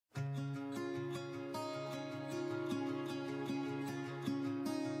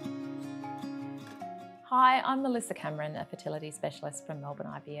Hi, I'm Melissa Cameron, a fertility specialist from Melbourne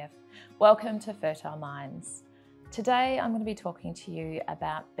IVF. Welcome to Fertile Minds. Today I'm going to be talking to you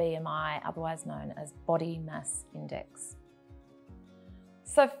about BMI, otherwise known as Body Mass Index.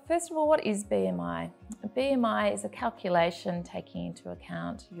 So first of all, what is BMI? BMI is a calculation taking into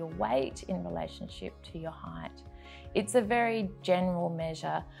account your weight in relationship to your height. It's a very general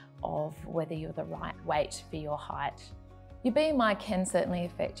measure of whether you're the right weight for your height. Your BMI can certainly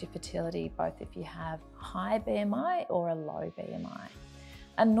affect your fertility, both if you have high BMI or a low BMI.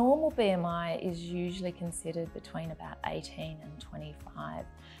 A normal BMI is usually considered between about 18 and 25,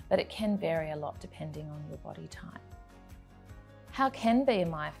 but it can vary a lot depending on your body type. How can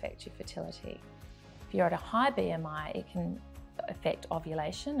BMI affect your fertility? If you're at a high BMI, it can affect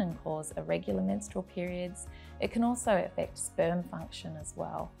ovulation and cause irregular menstrual periods. It can also affect sperm function as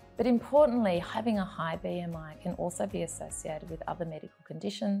well. But importantly, having a high BMI can also be associated with other medical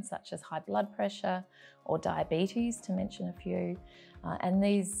conditions such as high blood pressure or diabetes, to mention a few, and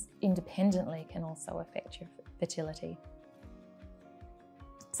these independently can also affect your fertility.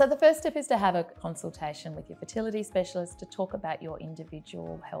 So the first step is to have a consultation with your fertility specialist to talk about your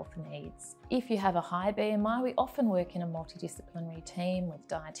individual health needs. If you have a high BMI, we often work in a multidisciplinary team with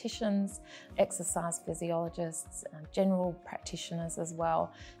dietitians, exercise physiologists, general practitioners as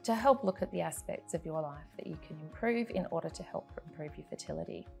well, to help look at the aspects of your life that you can improve in order to help improve your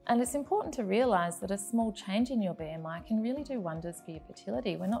fertility. And it's important to realise that a small change in your BMI can really do wonders for your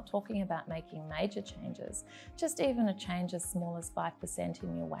fertility. We're not talking about making major changes, just even a change as small as 5%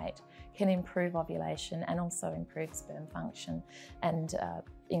 in your weight can improve ovulation and also improve sperm function and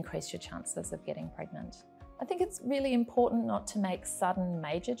increase your chances of getting pregnant. I think it's really important not to make sudden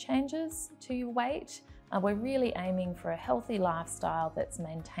major changes to your weight. We're really aiming for a healthy lifestyle that's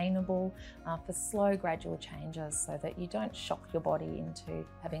maintainable, for slow gradual changes so that you don't shock your body into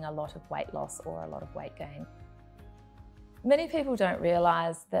having a lot of weight loss or a lot of weight gain. Many people don't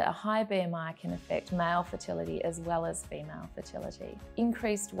realise that a high BMI can affect male fertility as well as female fertility.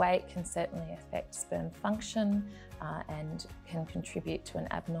 Increased weight can certainly affect sperm function and can contribute to an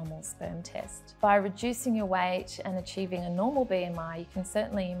abnormal sperm test. By reducing your weight and achieving a normal BMI, you can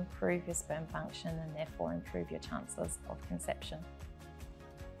certainly improve your sperm function and therefore improve your chances of conception.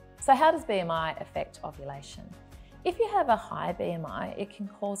 So how does BMI affect ovulation? If you have a high BMI, it can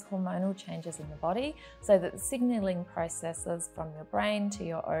cause hormonal changes in the body so that the signalling processes from your brain to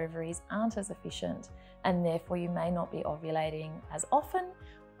your ovaries aren't as efficient, and therefore you may not be ovulating as often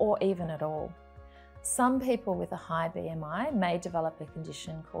or even at all. Some people with a high BMI may develop a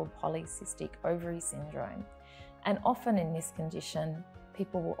condition called polycystic ovary syndrome, and often in this condition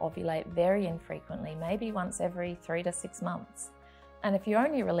people will ovulate very infrequently, maybe once every 3 to 6 months. And if you're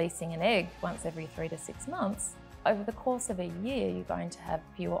only releasing an egg once every 3 to 6 months, over the course of a year, you're going to have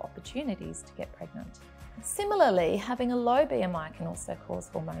fewer opportunities to get pregnant. Similarly, having a low BMI can also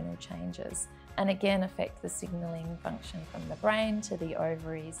cause hormonal changes and again affect the signalling function from the brain to the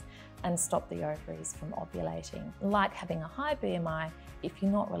ovaries and stop the ovaries from ovulating. Like having a high BMI, if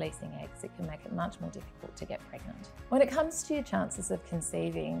you're not releasing eggs, it can make it much more difficult to get pregnant. When it comes to your chances of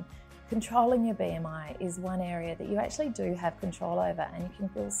conceiving, controlling your BMI is one area that you actually do have control over, and you can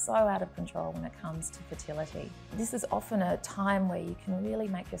feel so out of control when it comes to fertility. This is often a time where you can really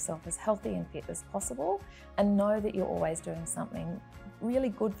make yourself as healthy and fit as possible and know that you're always doing something really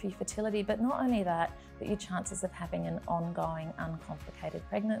good for your fertility, but not only that, but your chances of having an ongoing, uncomplicated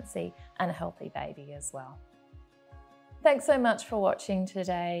pregnancy and a healthy baby as well. Thanks so much for watching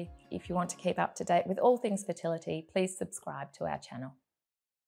today. If you want to keep up to date with all things fertility, please subscribe to our channel.